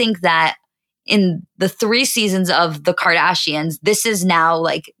I think that in the 3 seasons of the Kardashians, this is now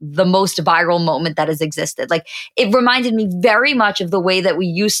like the most viral moment that has existed. Like, it reminded me very much of the way that we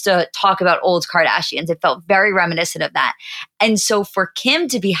used to talk about old Kardashians. It felt very reminiscent of that. And so for Kim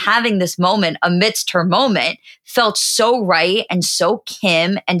to be having this moment amidst her moment felt so right and so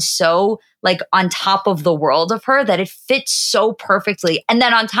Kim and so like on top of the world of her that it fits so perfectly. And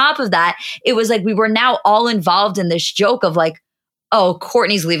then on top of that, it was like we were now all involved in this joke of like, oh,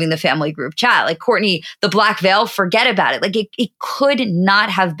 Kourtney's leaving the family group chat. Like, Kourtney, the black veil, forget about it. Like, it could not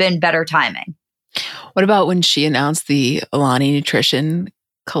have been better timing. What about when she announced the Alani Nutrition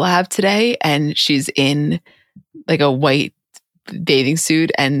collab today and she's in like a white bathing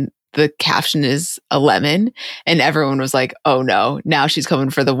suit and the caption is a lemon and everyone was like, oh no, now she's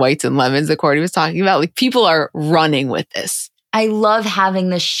coming for the whites and lemons that Kourtney was talking about. Like, people are running with this. I love having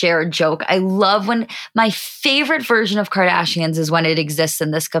this shared joke. I love when my favorite version of Kardashians is when it exists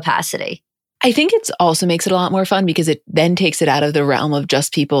in this capacity. I think it also makes it a lot more fun because it then takes it out of the realm of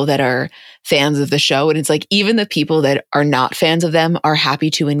just people that are fans of the show. And it's like even the people that are not fans of them are happy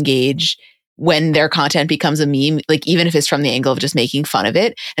to engage when their content becomes a meme, like even if it's from the angle of just making fun of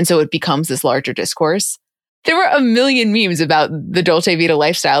it. And so it becomes this larger discourse. There were a million memes about the Dolce Vita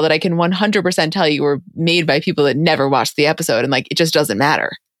lifestyle that I can 100% tell you were made by people that never watched the episode. And like, it just doesn't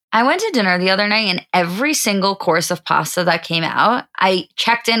matter. I went to dinner the other night and every single course of pasta that came out, I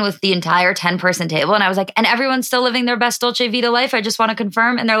checked in with the entire 10-person table and I was like, and everyone's still living their best Dolce Vita life. I just want to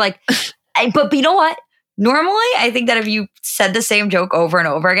confirm. And they're like, but you know what? Normally, I think that if you said the same joke over and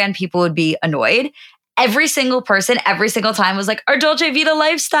over again, people would be annoyed. Every single person, every single time was like, our Dolce Vita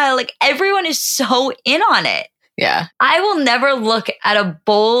lifestyle. Like, everyone is so in on it. Yeah. I will never look at a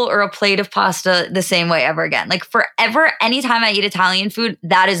bowl or a plate of pasta the same way ever again. Like, forever, anytime I eat Italian food,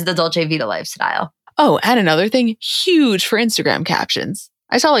 that is the Dolce Vita lifestyle. Oh, and another thing, huge for Instagram captions.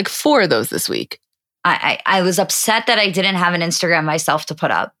 I saw like 4 of those this week. I was upset that I didn't have an Instagram myself to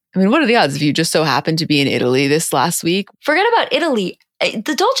put up. I mean, what are the odds if you just so happened to be in Italy this last week? Forget about Italy.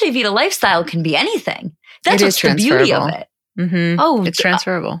 The Dolce Vita lifestyle can be anything. That's what's the beauty of it. Mm-hmm. Oh, it's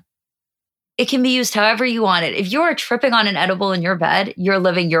transferable. It can be used however you want it. If you're tripping on an edible in your bed, you're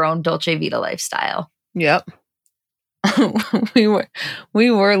living your own Dolce Vita lifestyle. Yep. we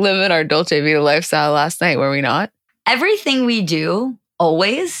were living our Dolce Vita lifestyle last night, were we not? Everything we do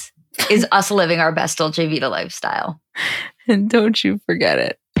always is us living our best Dolce Vita lifestyle. And don't you forget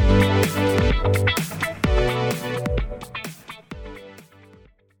it.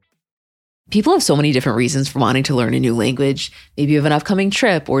 People have so many different reasons for wanting to learn a new language. Maybe you have an upcoming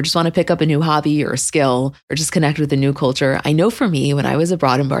trip or just want to pick up a new hobby or a skill or just connect with a new culture. I know for me, when I was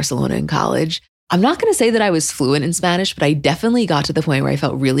abroad in Barcelona in college, I'm not going to say that I was fluent in Spanish, but I definitely got to the point where I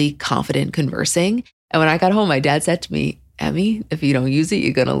felt really confident conversing. And when I got home, my dad said to me, Emmy, if you don't use it,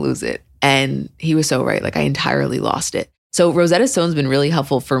 you're going to lose it. And he was so right. Like, I entirely lost it. So Rosetta Stone's been really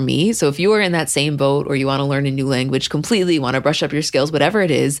helpful for me. So if you are in that same boat or you want to learn a new language completely, want to brush up your skills, whatever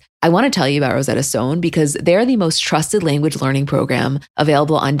it is, I want to tell you about Rosetta Stone because they're the most trusted language learning program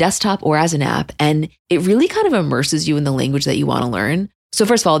available on desktop or as an app. And it really kind of immerses you in the language that you want to learn. So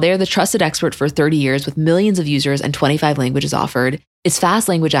first of all, they're the trusted expert for 30 years with millions of users and 25 languages offered. It's fast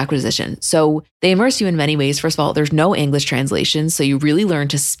language acquisition. So they immerse you in many ways. First of all, there's no English translation. So you really learn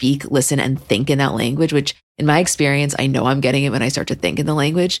to speak, listen, and think in that language, which in my experience, I know I'm getting it when I start to think in the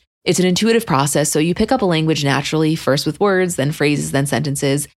language. It's an intuitive process, so you pick up a language naturally, first with words, then phrases, then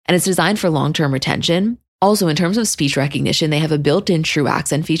sentences, and it's designed for long-term retention. Also, in terms of speech recognition, they have a built-in true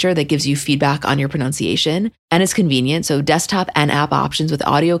accent feature that gives you feedback on your pronunciation, and it's convenient, so desktop and app options with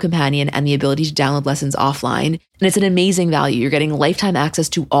audio companion and the ability to download lessons offline. And it's an amazing value. You're getting lifetime access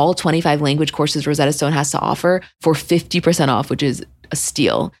to all 25 language courses Rosetta Stone has to offer for 50% off, which is a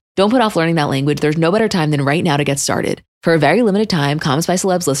steal. Don't put off learning that language. There's no better time than right now to get started. For a very limited time, Comments by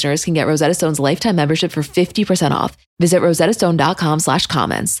Celebs listeners can get Rosetta Stone's lifetime membership for 50% off. Visit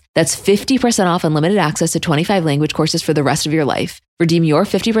rosettastone.com/comments. That's 50% off unlimited access to 25 language courses for the rest of your life. Redeem your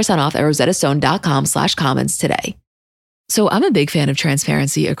 50% off at rosettastone.com/comments today. So I'm a big fan of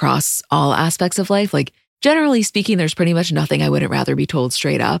transparency across all aspects of life. Like, generally speaking, there's pretty much nothing I wouldn't rather be told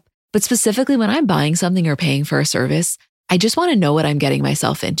straight up. But specifically when I'm buying something or paying for a service, I just want to know what I'm getting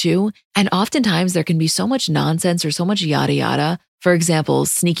myself into. And oftentimes there can be so much nonsense or so much yada yada. For example,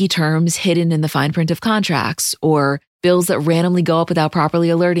 sneaky terms hidden in the fine print of contracts, or bills that randomly go up without properly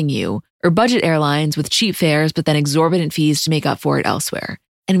alerting you, or budget airlines with cheap fares but then exorbitant fees to make up for it elsewhere.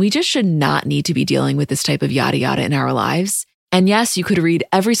 And we just should not need to be dealing with this type of yada yada in our lives. And yes, you could read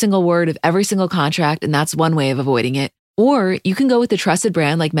every single word of every single contract, and that's one way of avoiding it. Or you can go with a trusted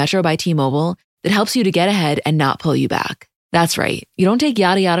brand like Metro by T-Mobile that helps you to get ahead and not pull you back. That's right. You don't take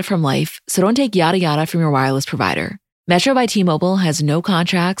yada yada from life, so don't take yada yada from your wireless provider. Metro by T-Mobile has no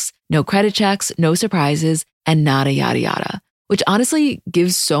contracts, no credit checks, no surprises, and nada yada yada, which honestly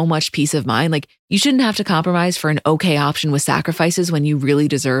gives so much peace of mind. Like, you shouldn't have to compromise for an okay option with sacrifices when you really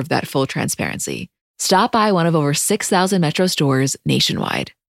deserve that full transparency. Stop by one of over 6,000 Metro stores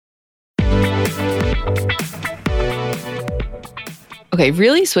nationwide. Okay,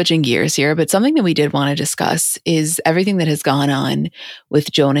 really switching gears here, but something that we did want to discuss is everything that has gone on with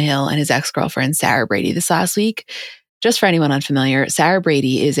Jonah Hill and his ex-girlfriend, Sarah Brady, this last week. Just for anyone unfamiliar, Sarah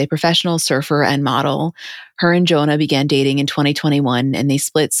Brady is a professional surfer and model. Her and Jonah began dating in 2021 and they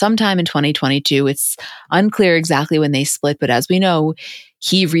split sometime in 2022. It's unclear exactly when they split, but as we know,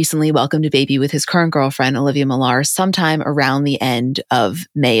 he recently welcomed a baby with his current girlfriend, Olivia Millar, sometime around the end of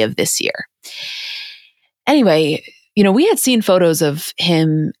May of this year. Anyway, we had seen photos of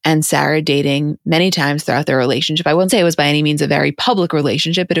him and Sarah dating many times throughout their relationship. I wouldn't say it was by any means a very public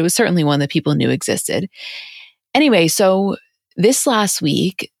relationship, but it was certainly one that people knew existed. Anyway, so this last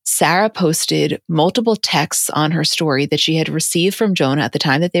week, Sarah posted multiple texts on her story that she had received from Jonah at the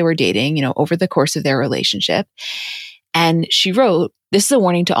time that they were dating, over the course of their relationship. And she wrote, "This is a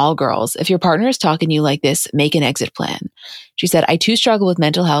warning to all girls. If your partner is talking to you like this, make an exit plan." She said, "I too struggle with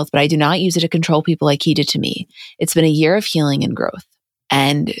mental health, but I do not use it to control people like he did to me. It's been a year of healing and growth."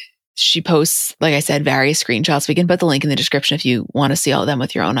 And she posts, like I said, various screenshots. We can put the link in the description if you want to see all of them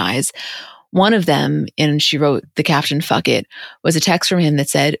with your own eyes. One of them, and she wrote the caption, "Fuck it," was a text from him that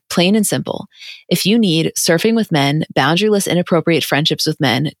said, "Plain and simple. If you need surfing with men, boundaryless inappropriate friendships with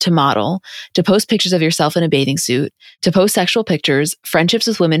men, to model, to post pictures of yourself in a bathing suit, to post sexual pictures, friendships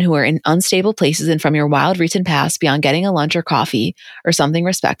with women who are in unstable places and from your wild recent past beyond getting a lunch or coffee or something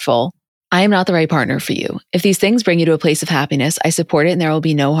respectful, I am not the right partner for you. If these things bring you to a place of happiness, I support it and there will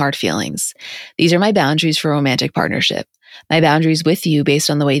be no hard feelings. These are my boundaries for romantic partnership. My boundaries with you based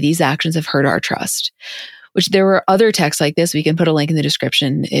on the way these actions have hurt our trust." Which there were other texts like this. We can put a link in the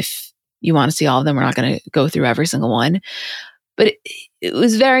description if you want to see all of them. We're not going to go through every single one. But it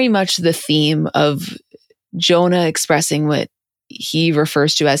was very much the theme of Jonah expressing what he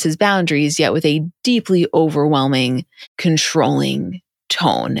refers to as his boundaries, yet with a deeply overwhelming, controlling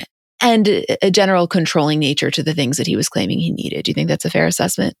tone and a general controlling nature to the things that he was claiming he needed. Do you think that's a fair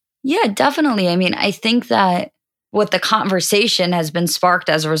assessment? Yeah, definitely. I mean, I think that what the conversation has been sparked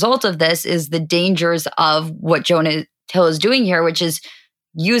as a result of this is the dangers of what Jonah Hill is doing here, which is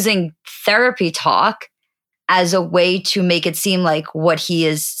using therapy talk as a way to make it seem like what he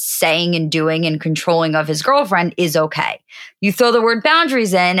is saying and doing and controlling of his girlfriend is okay. You throw the word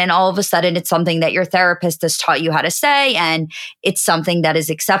boundaries in and all of a sudden it's something that your therapist has taught you how to say, and it's something that is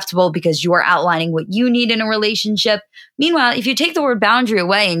acceptable because you are outlining what you need in a relationship. Meanwhile, if you take the word boundary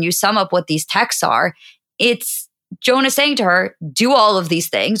away and you sum up what these texts are, it's Jonah saying to her, do all of these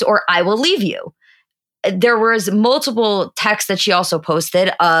things or I will leave you. There was multiple texts that she also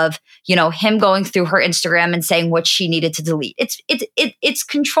posted of, him going through her Instagram and saying what she needed to delete. It's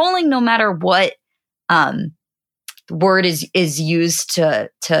controlling no matter what word is used to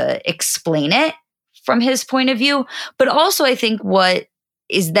explain it from his point of view. But also I think what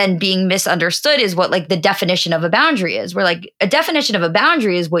is then being misunderstood is what like the definition of a boundary is. Where like a definition of a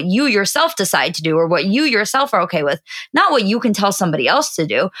boundary is what you yourself decide to do or what you yourself are okay with, not what you can tell somebody else to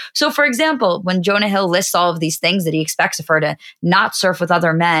do. So for example, when Jonah Hill lists all of these things that he expects of her to not surf with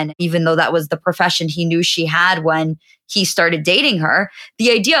other men, even though that was the profession he knew she had when he started dating her,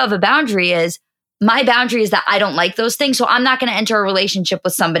 the idea of a boundary is, my boundary is that I don't like those things, so I'm not going to enter a relationship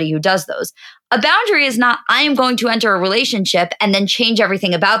with somebody who does those. A boundary is not, I am going to enter a relationship and then change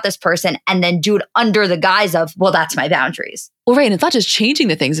everything about this person and then do it under the guise of, well, that's my boundaries. Well, right. And it's not just changing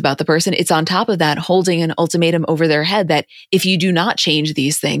the things about the person. It's on top of that, holding an ultimatum over their head that if you do not change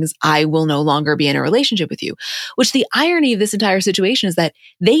these things, I will no longer be in a relationship with you. Which the irony of this entire situation is that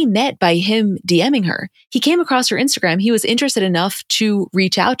they met by him DMing her. He came across her Instagram. He was interested enough to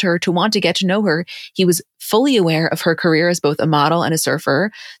reach out to her, to want to get to know her. He was fully aware of her career as both a model and a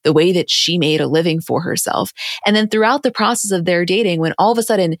surfer, the way that she made a living for herself. And then throughout the process of their dating, when all of a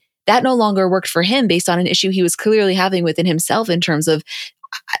sudden that no longer worked for him based on an issue he was clearly having within himself in terms of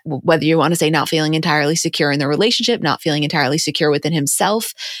whether you want to say not feeling entirely secure in the relationship, not feeling entirely secure within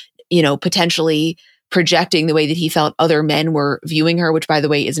himself, potentially projecting the way that he felt other men were viewing her, which by the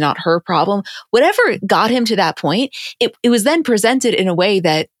way is not her problem. Whatever got him to that point, it was then presented in a way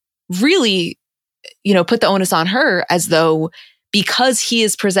that really, put the onus on her, as though because he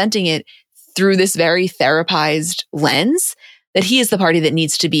is presenting it through this very therapized lens, that he is the party that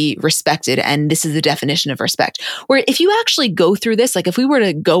needs to be respected. And this is the definition of respect. Where if you actually go through this, like if we were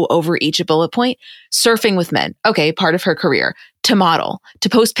to go over each bullet point, surfing with men, okay, part of her career, to model, to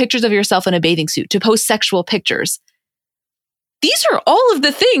post pictures of yourself in a bathing suit, to post sexual pictures. These are all of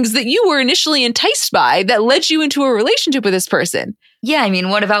the things that you were initially enticed by that led you into a relationship with this person. Yeah, I mean,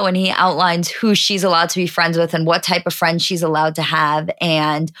 what about when he outlines who she's allowed to be friends with and what type of friends she's allowed to have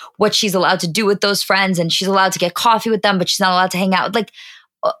and what she's allowed to do with those friends, and she's allowed to get coffee with them, but she's not allowed to hang out. Like,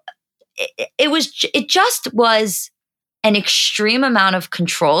 it just was an extreme amount of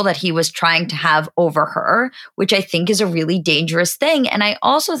control that he was trying to have over her, which I think is a really dangerous thing. And I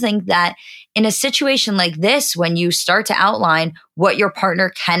also think that in a situation like this, when you start to outline what your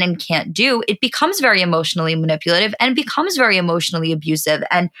partner can and can't do, it becomes very emotionally manipulative and it becomes very emotionally abusive.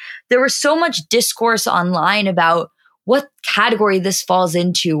 And there was so much discourse online about what category this falls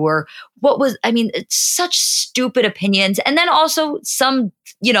into, or it's such stupid opinions. And then also some,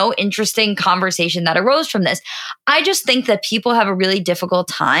 interesting conversation that arose from this. I just think that people have a really difficult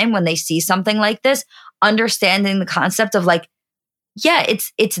time when they see something like this, understanding the concept of like, yeah,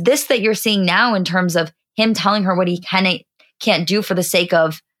 it's this that you're seeing now in terms of him telling her what he can and can't do for the sake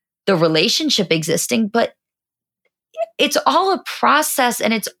of the relationship existing, but it's all a process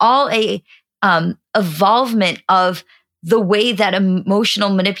and it's all a evolvement of the way that emotional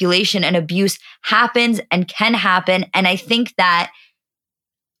manipulation and abuse happens and can happen. And I think that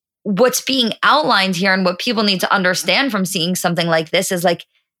what's being outlined here and what people need to understand from seeing something like this is like,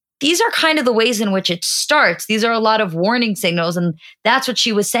 these are kind of the ways in which it starts. These are a lot of warning signals. And that's what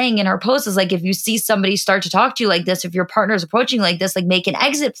she was saying in her post is like, if you see somebody start to talk to you like this, if your partner's approaching like this, like make an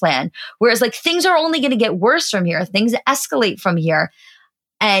exit plan. Whereas like things are only going to get worse from here. Things escalate from here.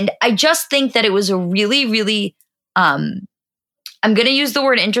 And I just think that it was a really, really, I'm going to use the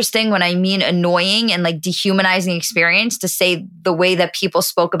word interesting when I mean annoying and like dehumanizing experience to say the way that people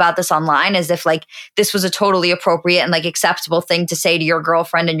spoke about this online as if like this was a totally appropriate and like acceptable thing to say to your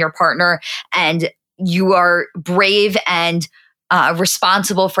girlfriend and your partner. And you are brave and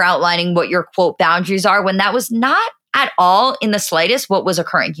responsible for outlining what your quote boundaries are, when that was not at all in the slightest what was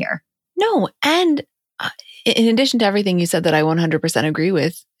occurring here. No. And in addition to everything you said that I 100% agree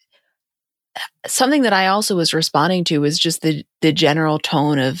with, something that I also was responding to was just the general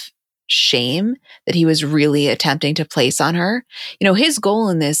tone of shame that he was really attempting to place on her. His goal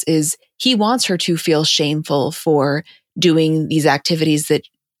in this is he wants her to feel shameful for doing these activities that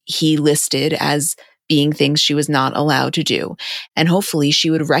he listed as being things she was not allowed to do. And hopefully she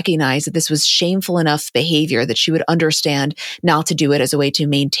would recognize that this was shameful enough behavior that she would understand not to do it as a way to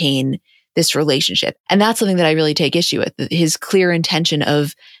maintain this relationship. And that's something that I really take issue with, his clear intention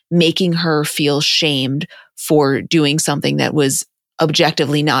of making her feel shamed for doing something that was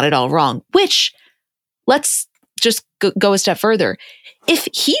objectively not at all wrong, which let's just go a step further. If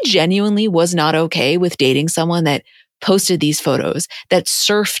he genuinely was not okay with dating someone that posted these photos, that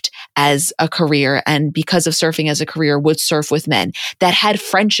surfed as a career and because of surfing as a career would surf with men, that had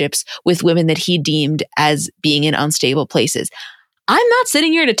friendships with women that he deemed as being in unstable places, I'm not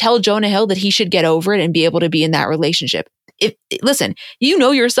sitting here to tell Jonah Hill that he should get over it and be able to be in that relationship. Listen, you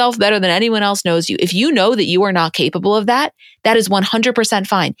know yourself better than anyone else knows you. If you know that you are not capable of that, that is 100%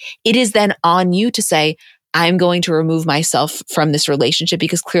 fine. It is then on you to say, I'm going to remove myself from this relationship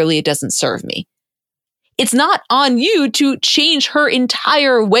because clearly it doesn't serve me. It's not on you to change her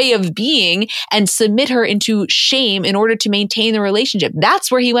entire way of being and submit her into shame in order to maintain the relationship. That's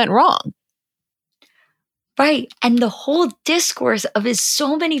where he went wrong. Right. And the whole discourse of is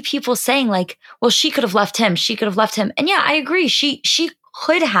so many people saying like, well, she could have left him. She could have left him. And yeah, I agree. She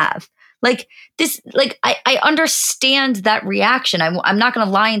could have. Like this, like I understand that reaction. I'm not going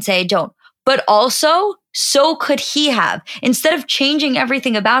to lie and say I don't. But also, so could he have. Instead of changing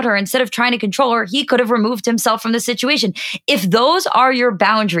everything about her, instead of trying to control her, he could have removed himself from the situation. If those are your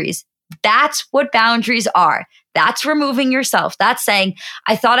boundaries, that's what boundaries are. That's removing yourself. That's saying,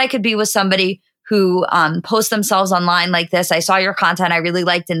 I thought I could be with somebody who posts themselves online like this. I saw your content I really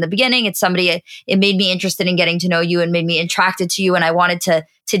liked in the beginning. It's somebody, it made me interested in getting to know you and made me attracted to you. And I wanted to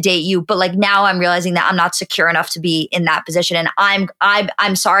date you. But like now I'm realizing that I'm not secure enough to be in that position. And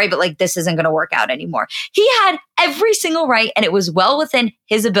I'm sorry, but like this isn't going to work out anymore. He had every single right. And it was well within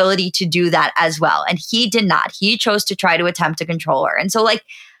his ability to do that as well. And he did not. He chose to try to attempt to control her. And so like,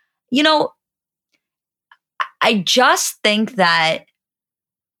 you know, I just think that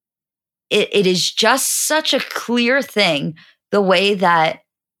it is just such a clear thing, the way that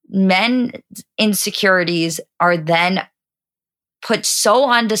men's insecurities are then put so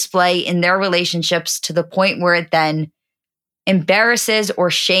on display in their relationships to the point where it then embarrasses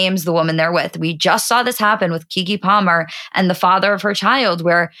or shames the woman they're with. We just saw this happen with Keke Palmer and the father of her child,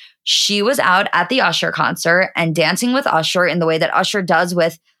 where she was out at the Usher concert and dancing with Usher in the way that Usher does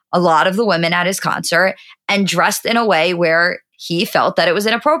with a lot of the women at his concert, and dressed in a way where he felt that it was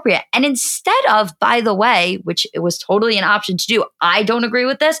inappropriate. And instead of, by the way, which it was totally an option to do, I don't agree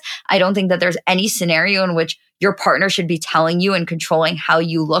with this. I don't think that there's any scenario in which your partner should be telling you and controlling how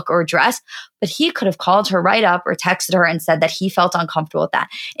you look or dress. But he could have called her right up or texted her and said that he felt uncomfortable with that.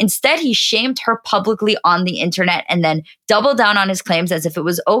 Instead, he shamed her publicly on the internet and then doubled down on his claims as if it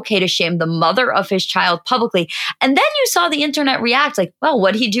was okay to shame the mother of his child publicly. And then you saw the internet react like, well,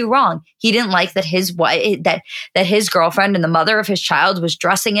 what did he do wrong? He didn't like that his wife, that his girlfriend and the mother of his child was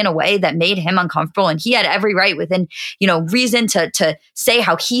dressing in a way that made him uncomfortable. And he had every right within, reason to say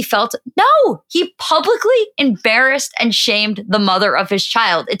how he felt. No, he publicly embarrassed and shamed the mother of his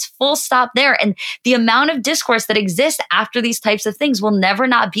child. It's full stop there. And the amount of discourse that exists after these types of things will never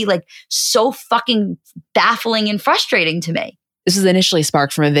not be like so fucking baffling and frustrating to me. This was initially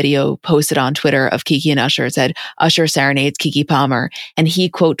sparked from a video posted on Twitter of Keke and Usher. It said, Usher serenades Keke Palmer. And he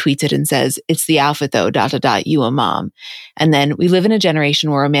quote tweets it and says, "It's the outfit though, ... you a mom." And then, "We live in a generation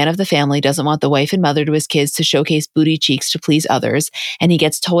where a man of the family doesn't want the wife and mother to his kids to showcase booty cheeks to please others. And he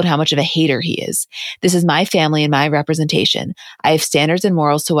gets told how much of a hater he is. This is my family and my representation. I have standards and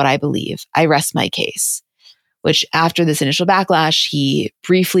morals to what I believe. I rest my case." Which after this initial backlash, he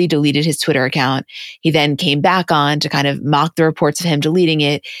briefly deleted his Twitter account. He then came back on to kind of mock the reports of him deleting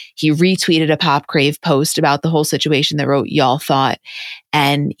it. He retweeted a Pop Crave post about the whole situation that wrote, "Y'all thought,"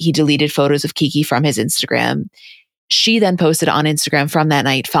 and he deleted photos of Keke from his Instagram. She then posted on Instagram from that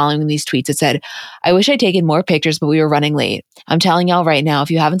night following these tweets. It said, "I wish I'd taken more pictures, but we were running late. I'm telling y'all right now,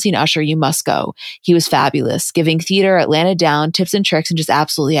 if you haven't seen Usher, you must go. He was fabulous, giving theater, Atlanta down, tips and tricks, and just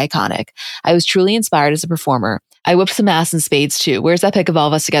absolutely iconic. I was truly inspired as a performer. I whipped some ass in spades too. Where's that pic of all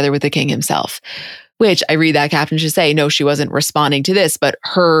of us together with the king himself?" Which I read that caption to say, no, she wasn't responding to this, but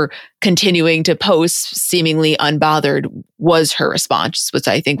her continuing to post seemingly unbothered was her response, which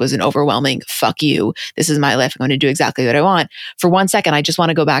I think was an overwhelming, "Fuck you. This is my life. I'm going to do exactly what I want." For 1 second, I just want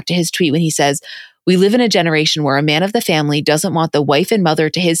to go back to his tweet when he says, "We live in a generation where a man of the family doesn't want the wife and mother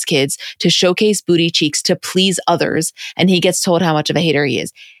to his kids to showcase booty cheeks to please others, and he gets told how much of a hater he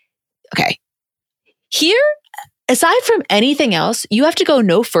is." Okay. Here, aside from anything else, you have to go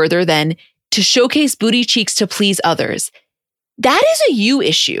no further than to showcase booty cheeks to please others. That is a you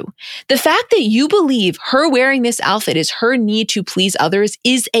issue. The fact that you believe her wearing this outfit is her need to please others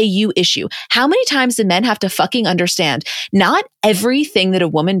is a you issue. How many times do men have to fucking understand? Not everything that a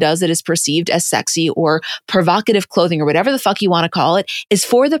woman does that is perceived as sexy or provocative clothing or whatever the fuck you want to call it is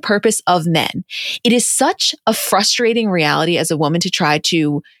for the purpose of men. It is such a frustrating reality as a woman to try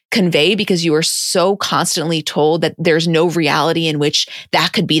to convey because you are so constantly told that there's no reality in which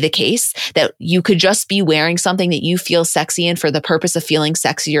that could be the case, that you could just be wearing something that you feel sexy in for the purpose of feeling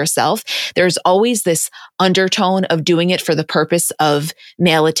sexy yourself. There's always this undertone of doing it for the purpose of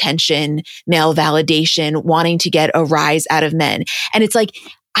male attention, male validation, wanting to get a rise out of men. And it's like,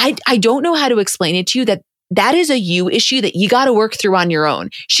 I don't know how to explain it to you that is a you issue that you got to work through on your own.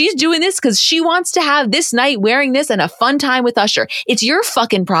 She's doing this because she wants to have this night wearing this and a fun time with Usher. It's your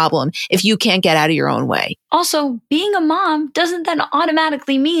fucking problem if you can't get out of your own way. Also, being a mom doesn't then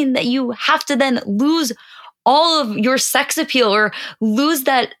automatically mean that you have to then lose all of your sex appeal or lose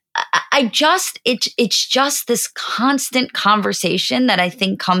that. It's just this constant conversation that I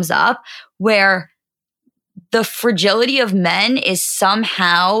think comes up where the fragility of men is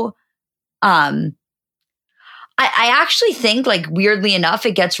somehow, I actually think, like, weirdly enough,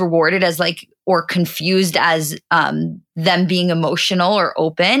 it gets rewarded as like, or confused as them being emotional or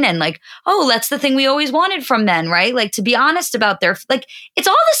open and like, oh, that's the thing we always wanted from men, right? Like, to be honest about their, like, it's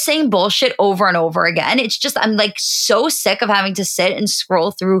all the same bullshit over and over again. It's just, I'm like so sick of having to sit and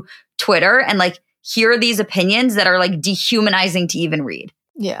scroll through Twitter and like hear these opinions that are like dehumanizing to even read.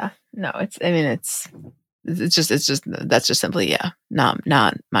 Yeah, no, that's just simply,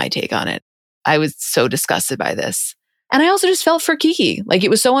 not my take on it. I was so disgusted by this. And I also just felt for Keke. Like, it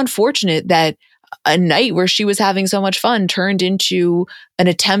was so unfortunate that a night where she was having so much fun turned into an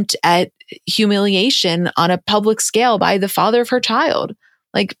attempt at humiliation on a public scale by the father of her child.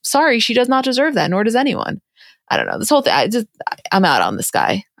 Like, sorry, she does not deserve that, nor does anyone. I don't know. This whole thing, I'm out on this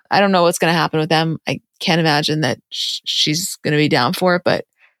guy. I don't know what's going to happen with them. I can't imagine that she's going to be down for it, but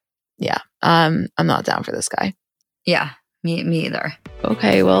yeah, I'm not down for this guy. Yeah. Me either.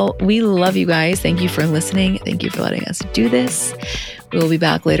 Okay, well, we love you guys. Thank you for listening. Thank you for letting us do this. We will be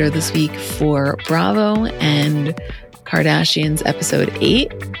back later this week for Bravo and Kardashians episode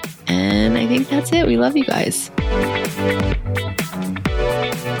 8. And I think that's it. We love you guys.